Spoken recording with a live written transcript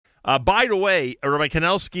By the way, Rabbi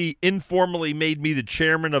Kanelsky informally made me the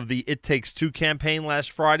chairman of the It Takes Two campaign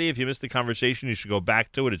last Friday. If you missed the conversation, you should go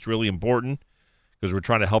back to it. It's really important because we're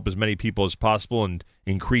trying to help as many people as possible and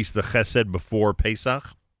increase the chesed before Pesach.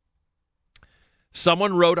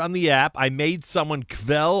 Someone wrote on the app, I made someone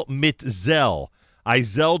kvel mit zel. I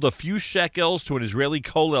zelled a few shekels to an Israeli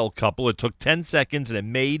kollel couple. It took 10 seconds, and it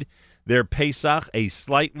made their Pesach a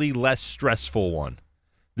slightly less stressful one.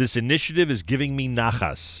 This initiative is giving me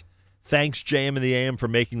nachas. Thanks, JM and the AM, for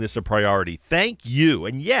making this a priority. Thank you.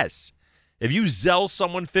 And yes, if you zell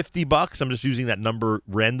someone $50, I'm just using that number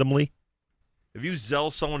randomly. If you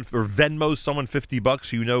zell someone or Venmo someone $50,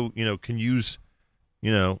 who you know can use,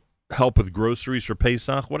 help with groceries for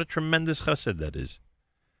Pesach, what a tremendous chesed that is.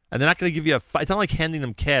 And they're not going to give you a fight. It's not like handing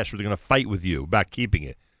them cash where they're going to fight with you about keeping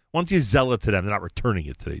it. Once you zell it to them, they're not returning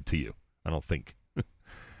it to you, I don't think.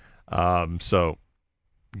 So,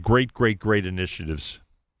 great initiatives.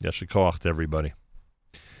 Yasher koach to everybody.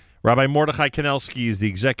 Rabbi Mordechai Kanelsky is the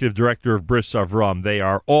executive director of Bris Avram. They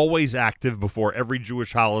are always active before every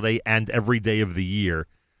Jewish holiday and every day of the year.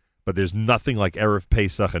 But there's nothing like Erev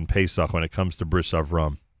Pesach and Pesach when it comes to Bris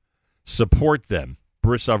Avram. Support them,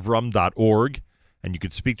 brisavram.org, and you can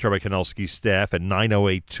speak to Rabbi Kanelsky's staff at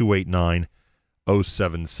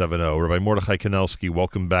 908-289-0770. Rabbi Mordechai Kanelsky,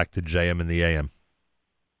 welcome back to JM and the AM.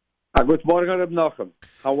 Good morning, Reb Nachum.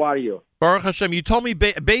 How are you? Baruch Hashem. You told me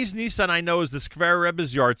Beis Nisan, I know, is the Skver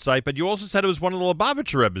Rebbe's yard site, but you also said it was one of the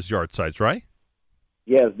Lubavitcher Rebbe's yard sites, right?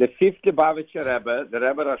 Yes, the fifth Lubavitcher Rebbe, the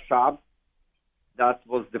Rebbe Rashab, that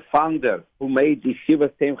was the founder who made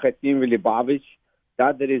Yeshiva Stem Chatim Lubavitch.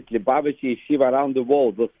 That there is Lubavitch Yeshiva around the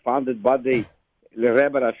world was founded by the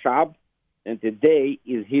Rebbe Rashab, and today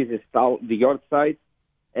is the yard site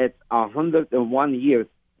at 101 years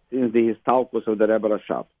since the Histalkus of the Rebbe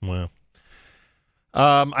Rashab. Wow.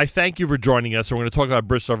 I thank you for joining us. We're going to talk about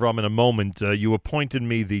Bris Avram in a moment. You appointed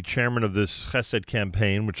me the chairman of this Chesed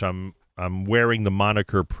campaign, which I'm wearing the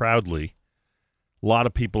moniker proudly. A lot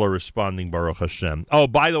of people are responding, Baruch Hashem. Oh,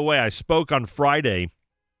 by the way, I spoke on Friday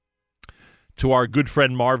to our good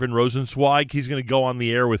friend Marvin Rosenzweig. He's going to go on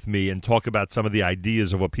the air with me and talk about some of the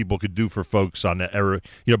ideas of what people could do for folks on the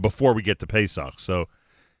before we get to Pesach. So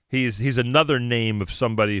he's another name of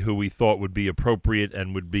somebody who we thought would be appropriate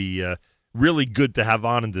and would be really good to have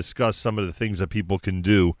on and discuss some of the things that people can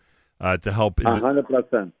do to help.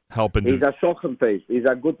 100%. He's a shochem face. He's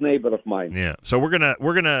a good neighbor of mine. Yeah. So we're gonna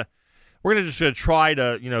just try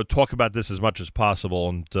to talk about this as much as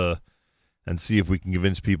possible and see if we can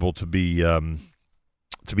convince people to be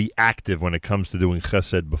active when it comes to doing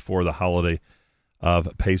chesed before the holiday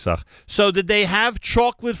of Pesach. So did they have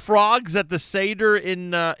chocolate frogs at the Seder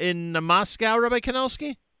in Moscow, Rabbi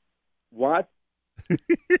Kanelsky? What?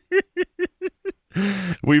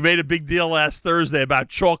 We made a big deal last Thursday about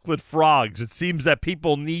chocolate frogs. It seems that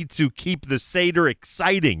people need to keep the Seder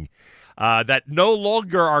exciting. That no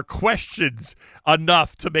longer are questions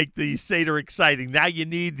enough to make the Seder exciting. Now you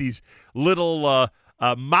need these little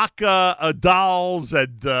makkah dolls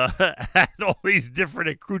and all these different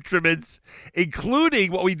accoutrements,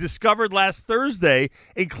 including what we discovered last Thursday,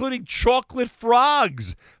 including chocolate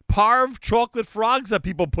frogs, parv chocolate frogs that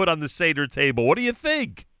people put on the Seder table. What do you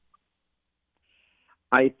think?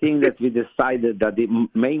 I think that we decided that the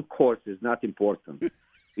main course is not important.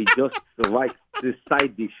 We just like the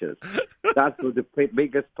side dishes. That's what the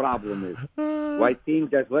biggest problem is. So I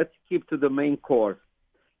think that let's keep to the main course.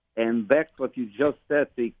 And back to what you just said,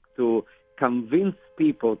 to convince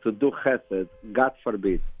people to do chesed, God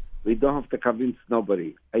forbid. We don't have to convince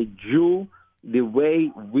nobody. A Jew, the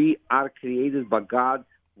way we are created by God,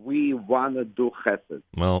 we want to do chesed.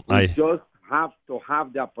 Well, we just have to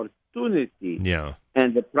have the opportunity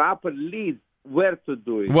and the proper leads where to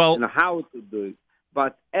do it and how to do it.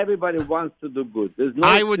 But everybody wants to do good. There's no,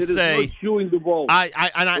 I would there say, is no Jew in the world.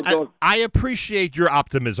 I appreciate your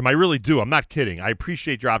optimism. I really do. I'm not kidding. I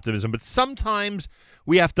appreciate your optimism. But sometimes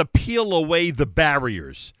we have to peel away the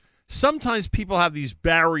barriers. Sometimes people have these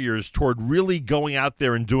barriers toward really going out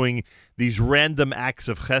there and doing these random acts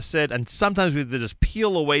of chesed. And sometimes we have to just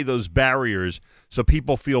peel away those barriers so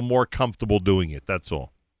people feel more comfortable doing it. That's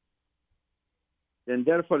all. And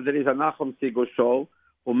therefore, there is a Nachum Segal show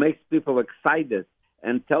who makes people excited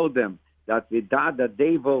and tell them that with that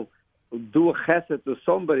they will do chesed to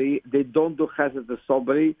somebody. They don't do chesed to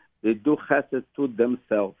somebody. They do chesed to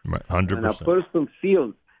themselves. Right, 100%. And a person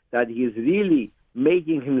feels that he is really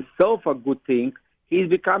making himself a good thing, he's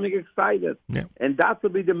becoming excited. Yeah. And that will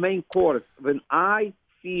be the main course. When I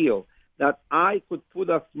feel that I could put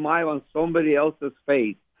a smile on somebody else's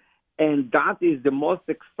face, and that is the most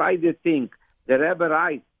exciting thing. The Rebbe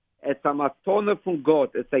writes, It's a matona from God.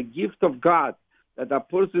 It's a gift of God that a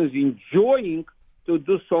person is enjoying to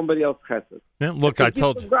do somebody else chesed. Yeah, look, I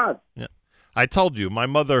told you, my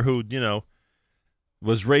mother, who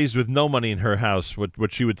was raised with no money in her house,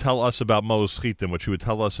 what she would tell us about Mos Chitim, what she would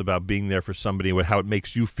tell us about being there for somebody, how it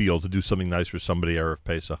makes you feel to do something nice for somebody Erev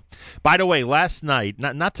Pesach. By the way, last night,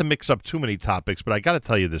 not to mix up too many topics, but I got to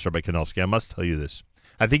tell you this, Rabbi Kanelsky, I must tell you this.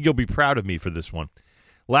 I think you'll be proud of me for this one.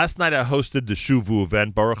 Last night I hosted the Shuvu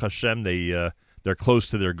event. Baruch Hashem, they're close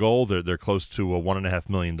to their goal. They're close to $1.5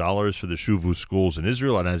 million for the Shuvu schools in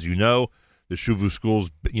Israel, and as you know, the Shuvu schools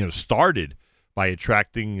started by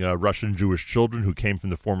attracting Russian Jewish children who came from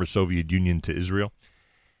the former Soviet Union to Israel.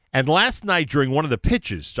 And last night during one of the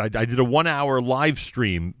pitches, I did a 1-hour live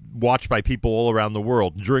stream watched by people all around the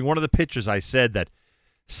world. During one of the pitches, I said that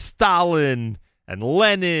Stalin and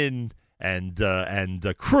Lenin and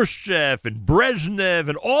Khrushchev and Brezhnev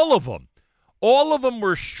and all of them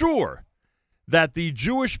were sure that the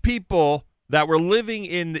Jewish people that were living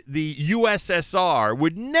in the USSR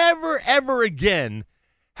would never, ever again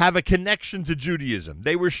have a connection to Judaism.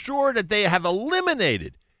 They were sure that they have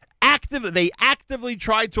eliminated, they actively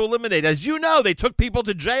tried to eliminate. As you know, they took people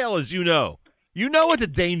to jail, as you know. You know what the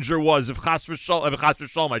danger was if Chas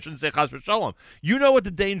v'Shalom, I shouldn't say Chas v'Shalom. You know what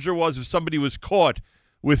the danger was if somebody was caught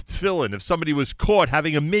with tefillin, if somebody was caught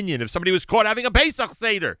having a minyan, if somebody was caught having a Pesach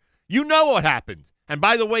Seder. You know what happened. And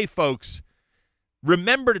by the way, folks,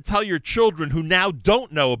 remember to tell your children who now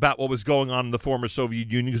don't know about what was going on in the former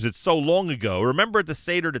Soviet Union because it's so long ago. Remember at the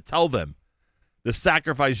Seder to tell them the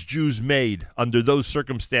sacrifice Jews made under those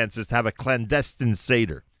circumstances to have a clandestine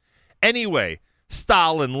Seder. Anyway,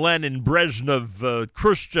 Stalin, Lenin, Brezhnev,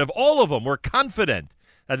 Khrushchev, all of them were confident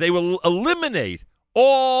that they will eliminate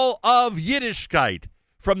all of Yiddishkeit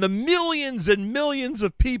from the millions and millions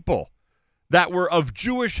of people that were of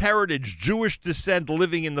Jewish heritage, Jewish descent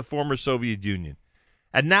living in the former Soviet Union.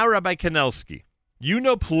 And now, Rabbi Kanelsky, you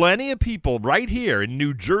know plenty of people right here in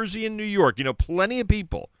New Jersey and New York, plenty of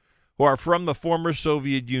people who are from the former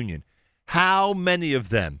Soviet Union. How many of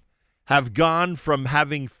them have gone from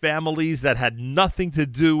having families that had nothing to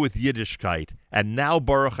do with Yiddishkeit and now,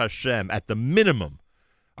 Baruch Hashem, at the minimum,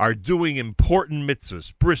 are doing important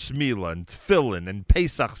mitzvahs, bris milah and tefillin and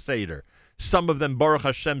Pesach Seder. Some of them, Baruch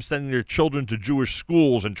Hashem, sending their children to Jewish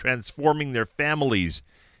schools and transforming their families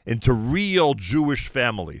into real Jewish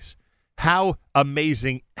families. How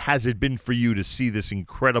amazing has it been for you to see this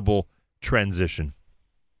incredible transition?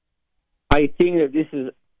 I think that this is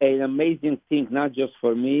an amazing thing, not just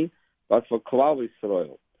for me, but for Klal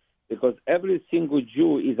Yisrael, because every single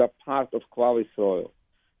Jew is a part of Klal Yisrael.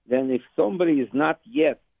 Then if somebody is not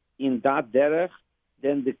yet in that derech,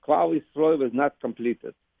 then the Klal Yisrael is not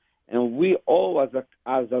completed. And we all, as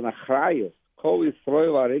an achrayus, Kol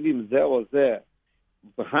Yisrael Arevim Zeh or Zeh,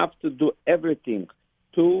 have to do everything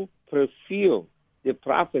to fulfill the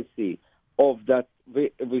prophecy of that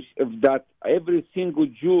every single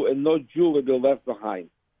Jew and no Jew will be left behind.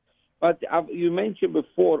 But you mentioned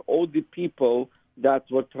before all the people that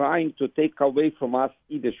were trying to take away from us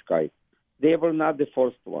Yiddishkeit. They were not the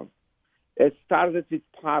first one. It started with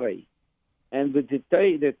Parei. And with the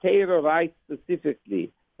Torah writes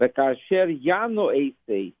specifically, V'kasher yano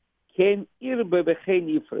eisei, ken irbe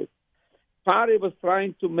v'chein ifrit. Parei was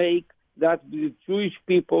trying to make that the Jewish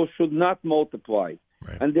people should not multiply.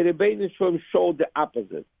 Right. And the Rebbeinu Shalom showed the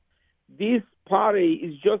opposite. This Parei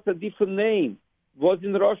is just a different name. It was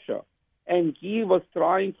in Russia. And he was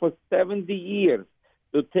trying for 70 years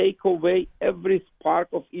to take away every spark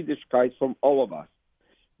of Yiddishkeit from all of us.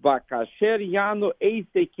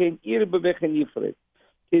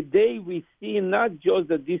 Today we see not just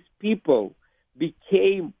that these people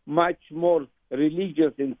became much more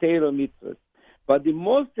religious in Torah mitzvahs, but the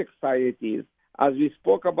most exciting is, as we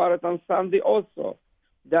spoke about it on Sunday also,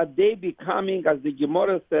 that they becoming, as the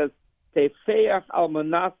Gemara says, tefeach al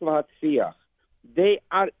manas v'hatfiach. They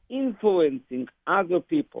are influencing other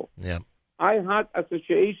people. Yeah. I had a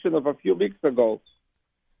situation of a few weeks ago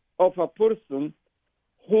of a person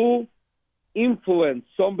who influenced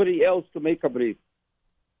somebody else to make a bris.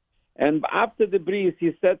 And after the bris,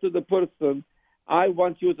 he said to the person, I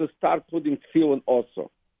want you to start putting tefillin also.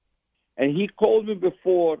 And he called me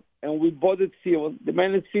before, and we bought the tefillin. The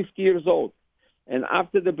man is 50 years old. And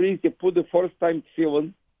after the bris, he put the first time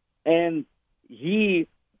tefillin, and he,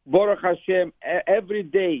 Baruch Hashem, every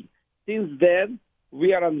day. Since then,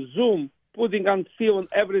 we are on Zoom, putting on tefillin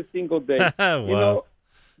every single day. Wow.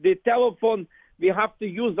 The telephone, we have to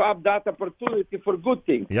use up that opportunity for good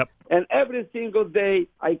things. Yep. And every single day,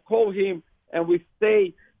 I call him, and we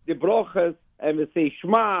say the brochas, and we say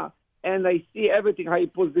Shema, and I see everything, how he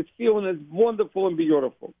puts the tefillin. It's wonderful and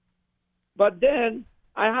beautiful. But then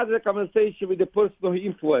I had a conversation with the person who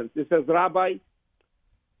influenced. He says, Rabbi,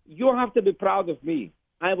 you have to be proud of me.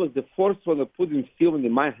 I was the first one to put in film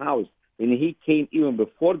in my house. When he came even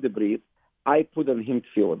before the bris, I put on him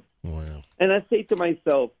film. Wow. And I say to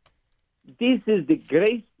myself, this is the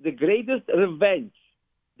greatest revenge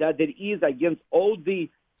that there is against all the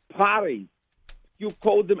pares. You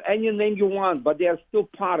call them any name you want, but they are still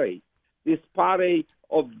pares. This pare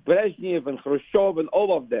of Brezhnev and Khrushchev and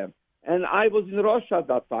all of them. And I was in Russia at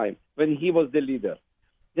that time when he was the leader.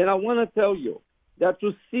 Then I want to tell you that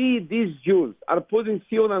to see these Jews are putting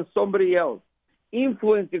fuel on somebody else,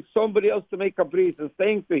 influencing somebody else to make a bris and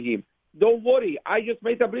saying to him, don't worry, I just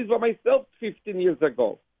made a bris by myself 15 years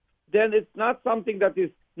ago. Then it's not something that is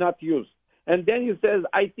not used. And then he says,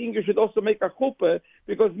 I think you should also make a chuppah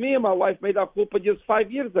because me and my wife made a chuppah just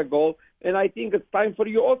 5 years ago, and I think it's time for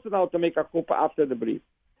you also now to make a chuppah after the bris.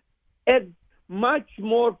 It's much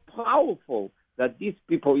more powerful that these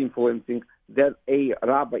people influencing than a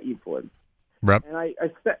rabbi influence. Rep.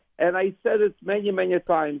 And I said it many, many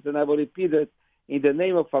times, and I will repeat it in the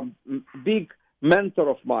name of a big mentor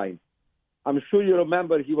of mine. I'm sure you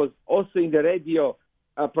remember he was also in the radio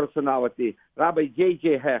personality, Rabbi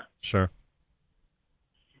J.J. Hecht. Sure.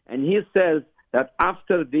 And he says that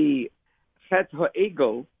after the Chet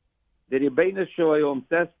HaEgel, the Rebbeinu Shalom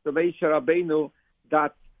says to Moshe Rabbeinu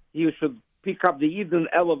that he should pick up the Yidden and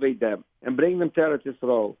elevate them and bring them to Eretz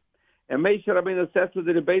Yisrael. And Moshe Rabbeinu says to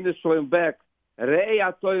the Rebbeinu Shalom back, Rei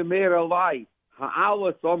atoy meir alai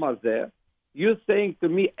ha'alas omazeh. You're saying to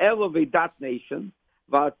me, elevate that nation.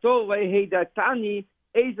 V'ato lehedatani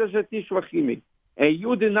eiza shetish v'chimi. And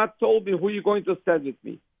you did not tell me who you're going to send with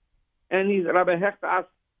me. And Rabbi Hecht asked,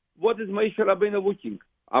 what is Moshe Rabbeinu looking?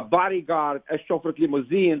 A bodyguard, a chauffeur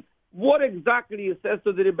limousine. What exactly he says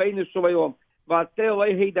to the Rebbeinu Shalom?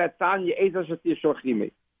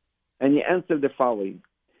 And he answered the following.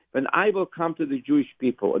 When I will come to the Jewish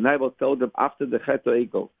people and I will tell them after the Chet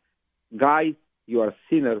HaEgel, guys, you are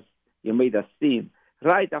sinners, you made a sin.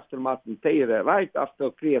 Right after Matan Torah, right after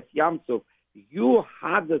Kriyas Yamsuf, you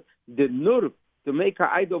had the nerve to make an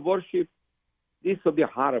idol worship. This will be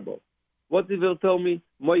horrible. What they will tell me,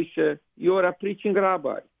 Moshe, you are a preaching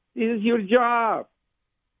rabbi. This is your job.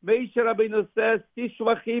 Moshe Rabbeinu says,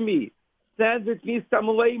 Tishvachimi, send with me some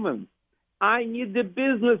laymen. I need the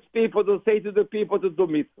business people to say to the people to do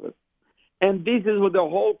mitzvahs. And this is what the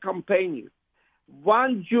whole campaign is.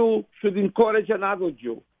 One Jew should encourage another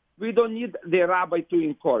Jew. We don't need the rabbi to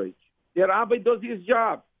encourage. The rabbi does his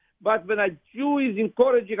job. But when a Jew is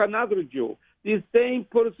encouraging another Jew, the same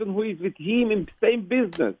person who is with him in the same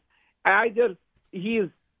business, either he is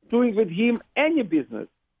doing with him any business,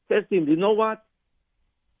 says to him, you know what?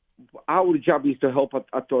 Our job is to help a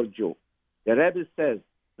third Jew. The Rebbe says,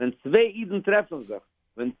 when zwei Eden treffen sich,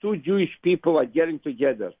 when two Jewish people are getting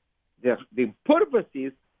together, the purpose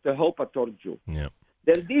is to help a third Jew. Yeah.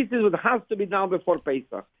 Then this is what has to be done before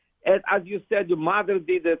Pesach. And as you said, your mother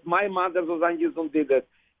did it, my mother, Susan Gizon, did it.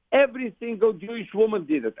 Every single Jewish woman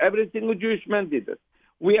did it. Every single Jewish man did it.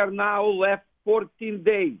 We are now left 14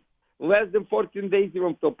 days, less than 14 days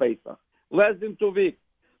even till Pesach, less than 2 weeks.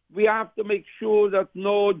 We have to make sure that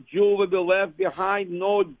no Jew will be left behind,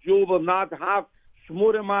 no Jew will not have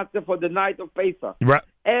Shmurei Matzah for the night of Pesach. Right.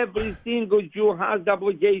 Every single Jew has the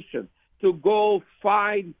obligation to go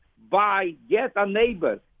find, buy, get a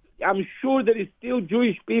neighbor. I'm sure there is still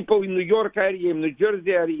Jewish people in New York area, in New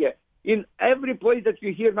Jersey area, in every place that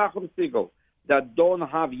you hear Nachum Segal, that don't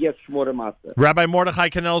have yet Shmurei Matzah. Rabbi Mordechai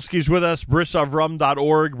Kanelsky is with us,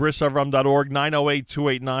 brisavrum.org, brisavrum.org,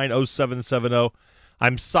 908-289-0770.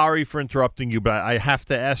 I'm sorry for interrupting you, but I have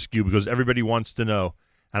to ask you because everybody wants to know,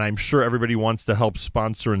 and I'm sure everybody wants to help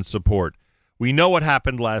sponsor and support. We know what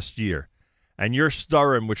happened last year, and your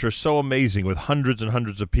Sturim, which are so amazing with hundreds and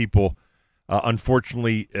hundreds of people,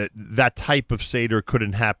 unfortunately, that type of Seder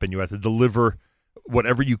couldn't happen. You had to deliver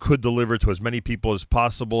whatever you could deliver to as many people as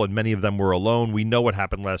possible, and many of them were alone. We know what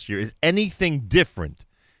happened last year. Is anything different?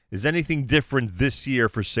 Is anything different this year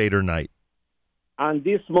for Seder night? On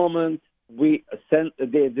this moment, we sent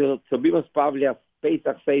the Tzobimos Pavlia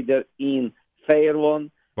Pesach Seder in Fairlawn,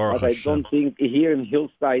 but I don't think here in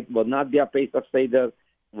Hillside will not be a Pesach Seder.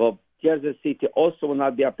 Well, Jersey City also will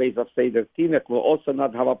not be a Pesach Seder. Teaneck will also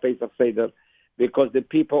not have a Pesach Seder because the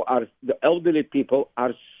elderly people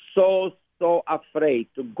are so afraid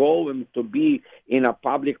to go and to be in a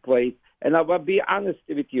public place. And I will be honest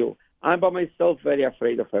with you, I'm by myself very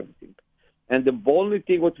afraid of everything. And the only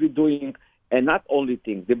thing what we're doing, and not only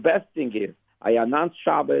thing, the best thing is I announced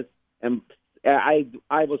Shabbos, and I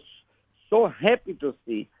was so happy to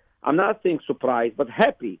see, I'm not saying surprised, but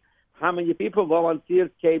happy, how many people volunteers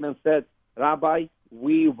came and said, Rabbi,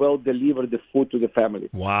 we will deliver the food to the family.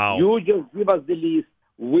 Wow. You just give us the list.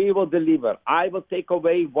 We will deliver. I will take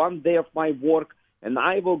away one day of my work, and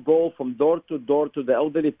I will go from door to the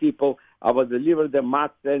elderly people. I will deliver the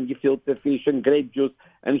matzah and gefilte fish and grape juice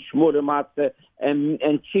and shmure matzah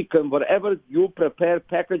and chicken, whatever you prepare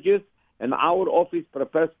packages, and our office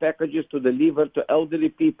prepares packages to deliver to elderly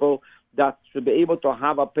people that should be able to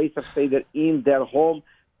have a Pesach Seder in their home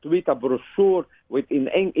with a brochure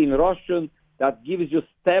in Russian that gives you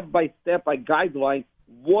step-by-step a guideline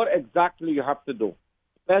what exactly you have to do.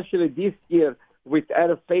 Especially this year with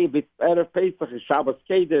Erev Pesach, Shabbos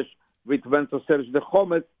Kodesh, with when to search the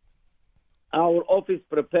Chometz, our office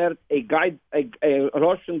prepared a guide, a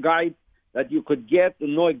Russian guide that you could get to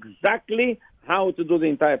know exactly how to do the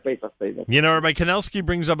entire Pesach Seder. You know, Rabbi Kanelsky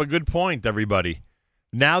brings up a good point, everybody.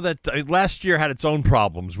 Now that last year had its own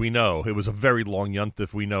problems, we know. It was a very long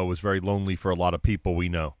Yontif, we know. It was very lonely for a lot of people, we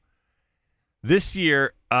know. This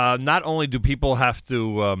year, not only do people have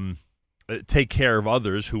to take care of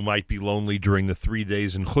others who might be lonely during the 3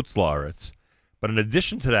 days in Chutz La'aretz, but in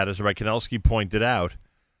addition to that, as Rabbi Kanelsky pointed out,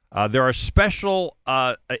 there are special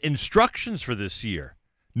instructions for this year.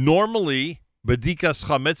 Normally, Bedikas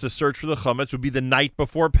Chametz, a search for the Chametz, would be the night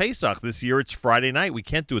before Pesach. This year, it's Friday night. We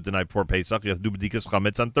can't do it the night before Pesach. You have to do Bedikas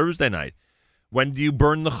Chametz on Thursday night. When do you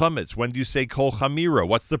burn the Chametz? When do you say Kol Chamira?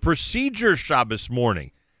 What's the procedure Shabbos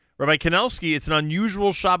morning? Rabbi Kanelsky, it's an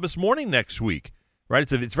unusual Shabbos morning next week, right?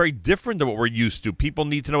 It's very different than what we're used to. People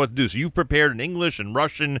need to know what to do. So you've prepared in English and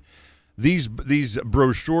Russian these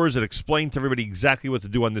brochures that explain to everybody exactly what to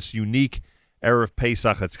do on this unique Erev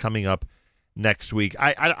Pesach that's coming up next week.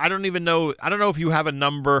 I don't even know. I don't know if you have a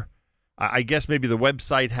number. I guess maybe the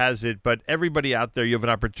website has it, but everybody out there, you have an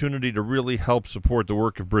opportunity to really help support the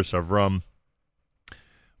work of Bris Avram.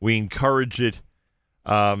 We encourage it.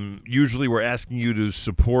 Usually we're asking you to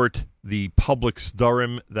support the public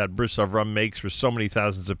sdarim that Bris Avram makes for so many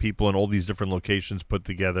thousands of people in all these different locations put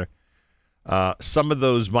together. Some of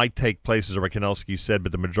those might take place, as Rabbi Kanelsky said,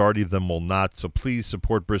 but the majority of them will not. So please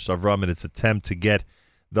support Bris Avram in its attempt to get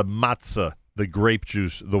the matzah, the grape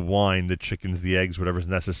juice, the wine, the chickens, the eggs, whatever's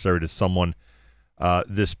necessary to someone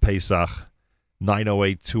this Pesach.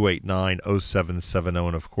 908-289-0770,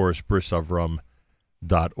 and of course,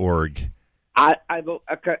 brisavram.org. I will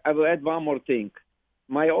add one more thing.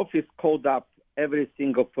 My office called up every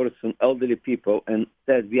single person, elderly people, and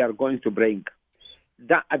said we are going to bring.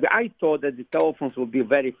 I thought that the telephones will be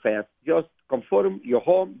very fast. Just confirm your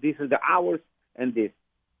home. This is the hours and this.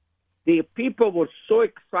 The people were so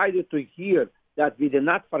excited to hear that we did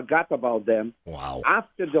not forget about them. Wow!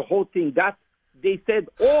 After the whole thing, that they said,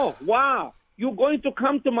 "Oh, wow! You're going to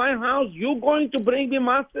come to my house. You're going to bring me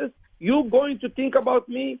matzahs. You're going to think about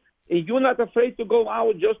me. And you're not afraid to go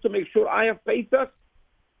out just to make sure I have Pesach."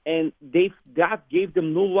 And that gave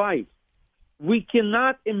them new life. We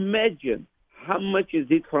cannot imagine how much is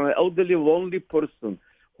it for an elderly, lonely person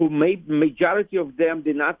who majority of them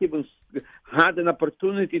did not even had an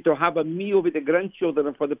opportunity to have a meal with the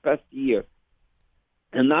grandchildren for the past year.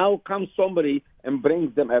 And now comes somebody and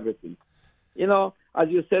brings them everything. You know, as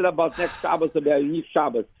you said about next Shabbos, about a unique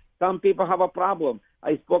Shabbos, some people have a problem.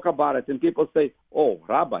 I spoke about it, and people say, "Oh,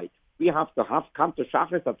 Rabbi, we have to come to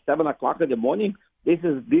Shachris at 7 o'clock in the morning. This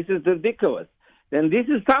is ridiculous." Then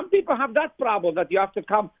some people have that problem that you have to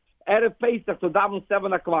come Erev Pesach to daven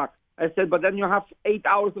 7 o'clock. I said, but then you have 8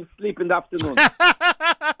 hours of sleep in the afternoon.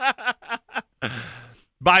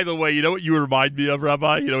 By the way, you know what you remind me of,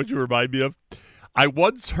 Rabbi? You know what you remind me of? I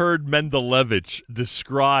once heard Mendelevich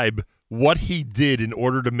describe what he did in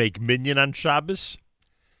order to make minyan on Shabbos.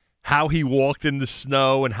 How he walked in the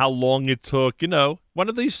snow and how long it took, you know, one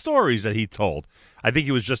of these stories that he told. I think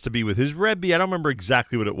it was just to be with his Rebbe. I don't remember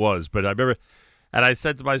exactly what it was, but I remember, and I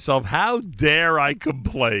said to myself, how dare I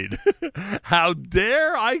complain? How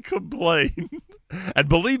dare I complain? And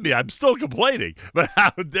believe me, I'm still complaining, but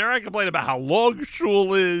how dare I complain about how long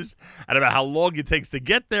shul is and about how long it takes to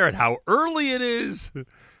get there and how early it is?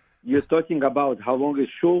 You're talking about how long is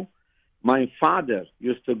shul? My father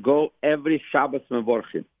used to go every Shabbos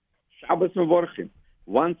Mevorchim. Shabbos Mevorchim,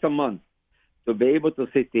 once a month, to be able to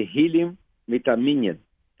say Tehillim with a minyan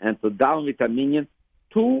and to down with a minyan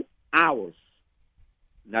 2 hours.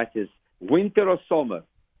 That is winter or summer,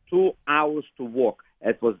 2 hours to walk.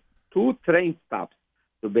 It was 2 train stops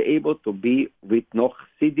to be able to be with no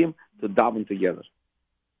Chassidim to daven together.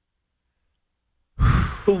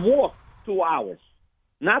 To walk 2 hours,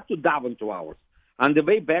 not to daven 2 hours. On the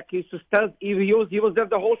way back, he used to tell, he was there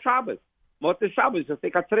the whole Shabbos. Motzei Shabbos, just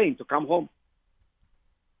take a train to come home.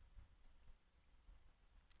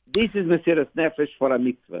 This is Mesiras Nefesh for a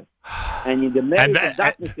mitzvah. And in the merit And of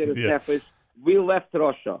that Mesiras Nefesh, we left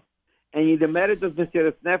Russia. And in the merit of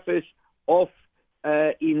Mesiras Nefesh of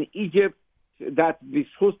in Egypt, that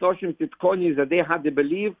B'schus Toshim Titkoni, that they had to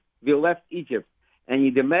believe, we left Egypt. And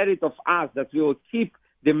in the merit of us, that we will keep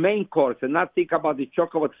the main course and not think about the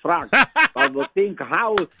chocolate frag, but we'll think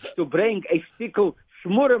how to bring a stickle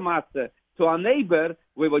shmure matzah to our neighbor.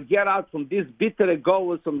 We will get out from this bitter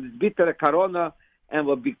goals, from this bitter corona, and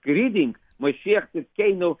we'll be reading Moshiach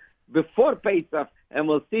Tzidkenu before Pesach, and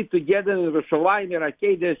we'll sit together in Yerushalayim and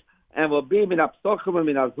Akedesh, and we'll be min apsochim and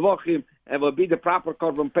min azvochim, and we'll be the proper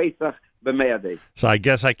Korban Pesach b'me'adei. So I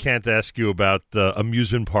guess I can't ask you about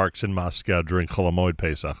amusement parks in Moscow during Chol Hamoed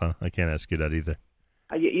Pesach, huh? I can't ask you that either.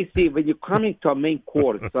 You see, when you're coming to a main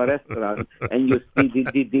course, to a restaurant, and you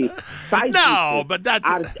see the side No, but that's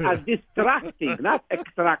are distracting, not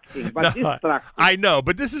extracting, but distracting. I know,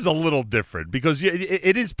 but this is a little different because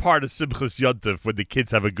it is part of Simchas Yontif when the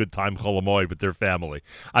kids have a good time Chol Hamoed with their family.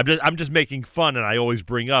 I'm just making fun, and I always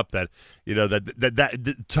bring up that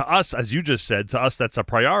that to us, as you just said, to us that's a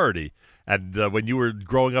priority. And when you were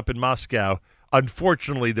growing up in Moscow,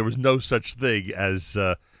 unfortunately, there was no such thing as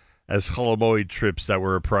Chol Hamoed trips that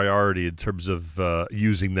were a priority in terms of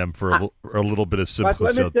using them for a little bit of Simchas Yontif.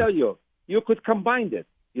 But let me tell you, you could combine it.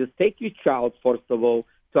 You take your child, first of all,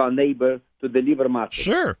 to a neighbor to deliver matzah.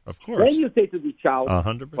 Sure, of course. Then you say to the child,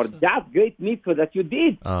 100%. for that great mitzvah that you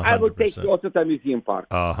did, I will take you also to a museum park.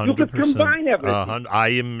 100%. You could combine everything. I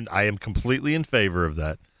am completely in favor of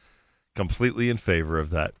that. Completely in favor of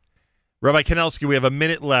that. Rabbi Kanelsky, we have a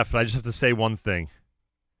minute left, and I just have to say one thing.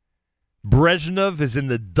 Brezhnev is in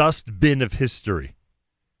the dust bin of history.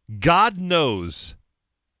 God knows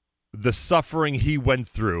the suffering he went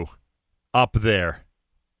through up there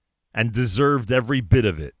and deserved every bit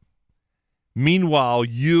of it. Meanwhile,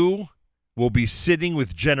 you will be sitting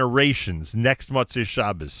with generations next Motzei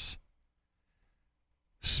Shabbos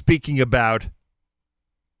speaking about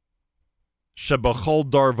Shebachol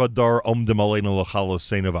dar vadar omdim aleinu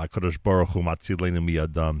l'chaloseinu v'akadosh baruch hu matzilenu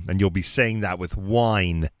miyadam, and you'll be saying that with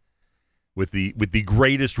wine, with the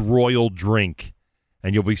greatest royal drink,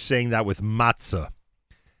 and you'll be saying that with matzah,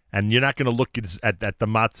 and you're not going to look at the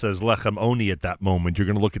matzah as lechem oni at that moment. You're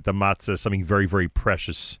going to look at the matzah as something very, very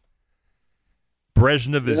precious.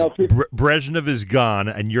 Brezhnev is gone,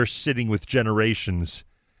 and you're sitting with generations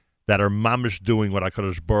that are mamish doing what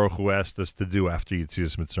HaKadosh Baruch Hu asked us to do after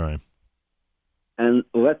Yetzias Mitzrayim. And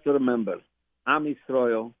let's remember, Am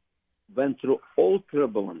Yisrael went through all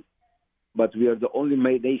turbulence, but we are the only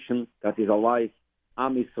nation that is alive.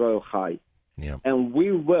 Am Yisrael Chai. Yeah. And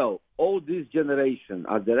we will, all this generation,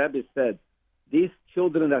 as the Rebbe said, these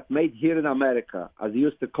children that made here in America, as he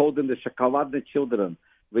used to call them the Shakaladne children,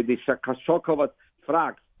 with the Shakashokovat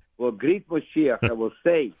frags, will greet Moshiach and will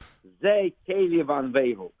say, Zeh Keli Van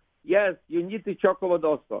Vehu. Yes, you need the chocolate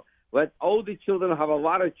also. Let all the children have a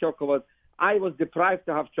lot of chocolate. I was deprived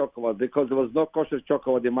to have chocolate because there was no kosher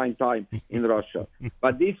chocolate in my time in Russia.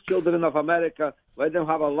 But these children of America, let them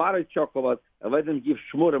have a lot of chocolate and let them give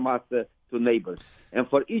shmure matzah to neighbors. And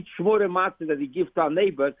for each shmure matzah that they give to a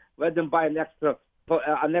neighbor, let them buy an extra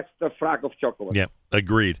frag of chocolate. Yeah,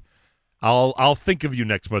 agreed. I'll think of you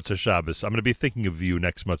next Motzei Shabbos. I'm going to be thinking of you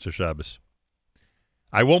next Motzei Shabbos.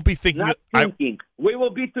 I won't be thinking. We will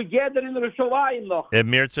be together in Yerushalayim, noch.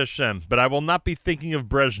 Emir Hashem. But I will not be thinking of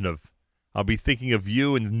Brezhnev. I'll be thinking of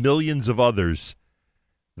you and millions of others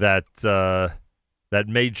that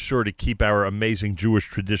made sure to keep our amazing Jewish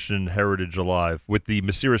tradition and heritage alive with the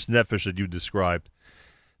Mesiras Nefesh that you described.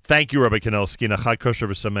 Thank you, Rabbi Kanelsky. Nachai kosher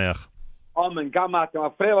v'sameach. Rabbi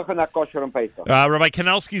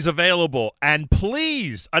Kanelsky is available. And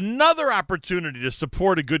please, another opportunity to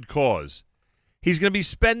support a good cause. He's going to be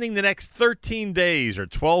spending the next 13 days or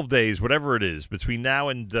 12 days, whatever it is, between now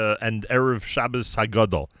and Erev Shabbos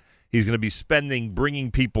Hagadol. He's going to be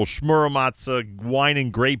bringing people shmura matzah, wine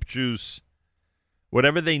and grape juice,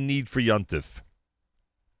 whatever they need for Yontif.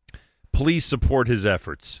 Please support his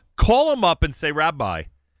efforts. Call him up and say, Rabbi,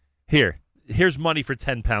 here's money for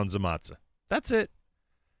 10 pounds of matzah. That's it.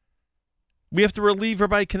 We have to relieve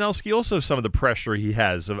Rabbi Kanelsky also of some of the pressure he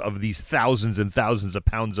has of these thousands and thousands of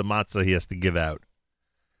pounds of matzah he has to give out.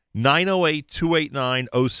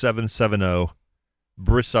 908-289-0770,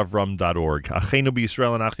 brisavram.org. Achenu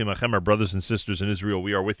b'Yisrael and Achim Achem, our brothers and sisters in Israel,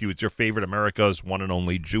 we are with you. It's your favorite America's one and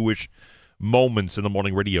only Jewish Moments in the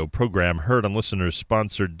Morning radio program, heard on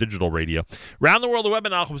listeners-sponsored digital radio. Around the world, the web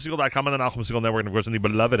at NachumSegal.com and the Nachum Segal Network, and of course on the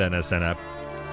beloved NSN app.